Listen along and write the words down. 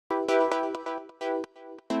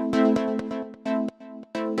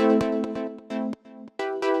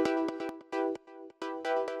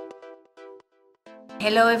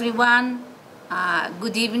Hello everyone,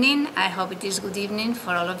 good evening. I hope it is good evening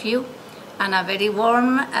for all of you, and a very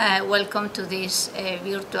warm welcome to this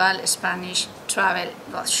virtual Spanish travel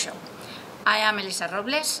roadshow. I am Elisa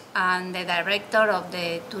Robles, and the director of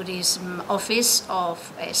the tourism office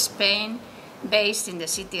of Spain, based in the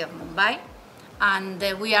city of Mumbai, and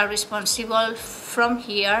we are responsible from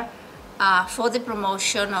here for the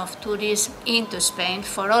promotion of tourism into Spain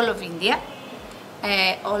for all of India,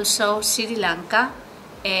 also Sri Lanka,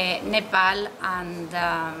 Nepal and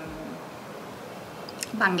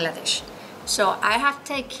Bangladesh. So I have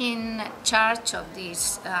taken charge of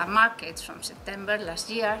these markets from September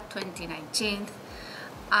last year, 2019,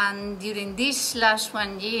 and during this last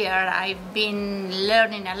 1 year I've been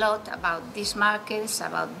learning a lot about these markets,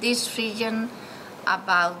 about this region,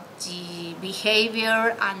 about the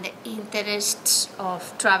behavior and the interests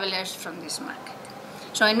of travelers from this market.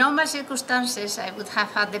 So in normal circumstances I would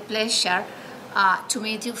have had the pleasure to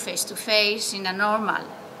meet you face-to-face during our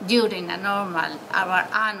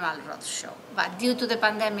annual roadshow. But due to the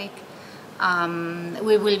pandemic,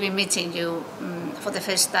 we will be meeting you for the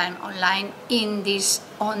first time online on this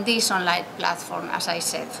online platform, as I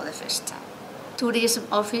said, for the first time. Tourism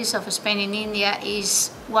Office of Spain in India is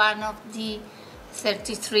one of the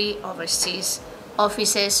 33 overseas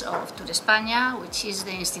offices of Tour España, which is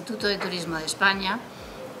the Instituto de Turismo de España.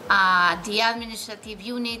 The administrative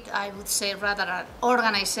unit, I would say rather an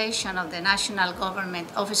organization of the national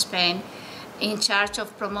government of Spain in charge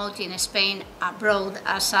of promoting Spain abroad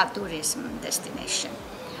as a tourism destination.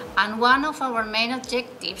 And one of our main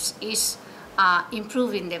objectives is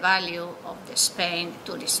improving the value of the Spain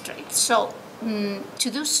tourist trade. So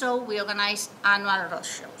to do so, we organize annual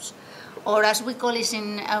roadshows, or as we call it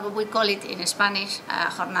in Spanish,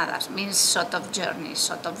 jornadas, means sort of journeys,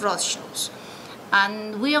 sort of roadshows.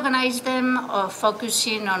 And we organize them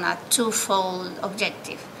focusing on a twofold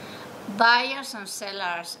objective: buyers and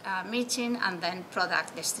sellers meeting, and then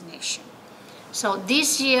product destination. So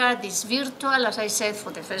this year, this virtual, as I said,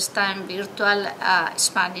 for the first time, virtual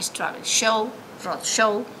Spanish travel show,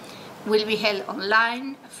 roadshow, will be held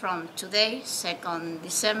online from today, 2nd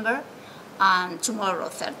December, and tomorrow,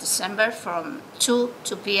 3rd December, from 2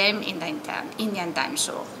 p.m. in the Indian time,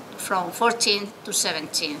 so from 14th to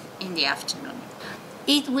 17th in the afternoon.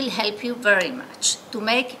 It will help you very much to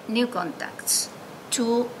make new contacts,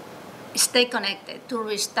 to stay connected, to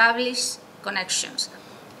reestablish connections,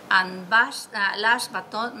 and last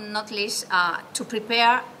but not least, to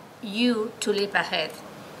prepare you to leap ahead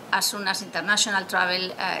as soon as international travel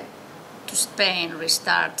to Spain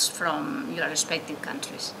restarts from your respective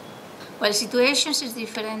countries. Well, situations is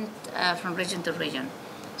different from region to region.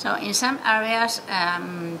 So in some areas,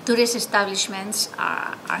 tourist establishments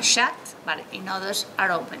are shut, but in others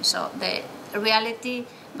are open. So the reality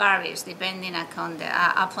varies depending upon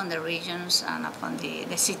the regions and upon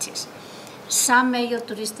the cities. Some major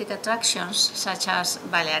touristic attractions, such as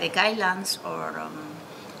Balearic Islands or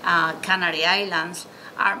Canary Islands,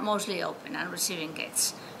 are mostly open and receiving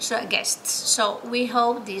guests. So we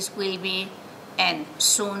hope this will be, and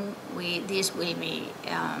soon this will be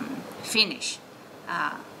finished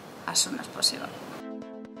as soon as possible.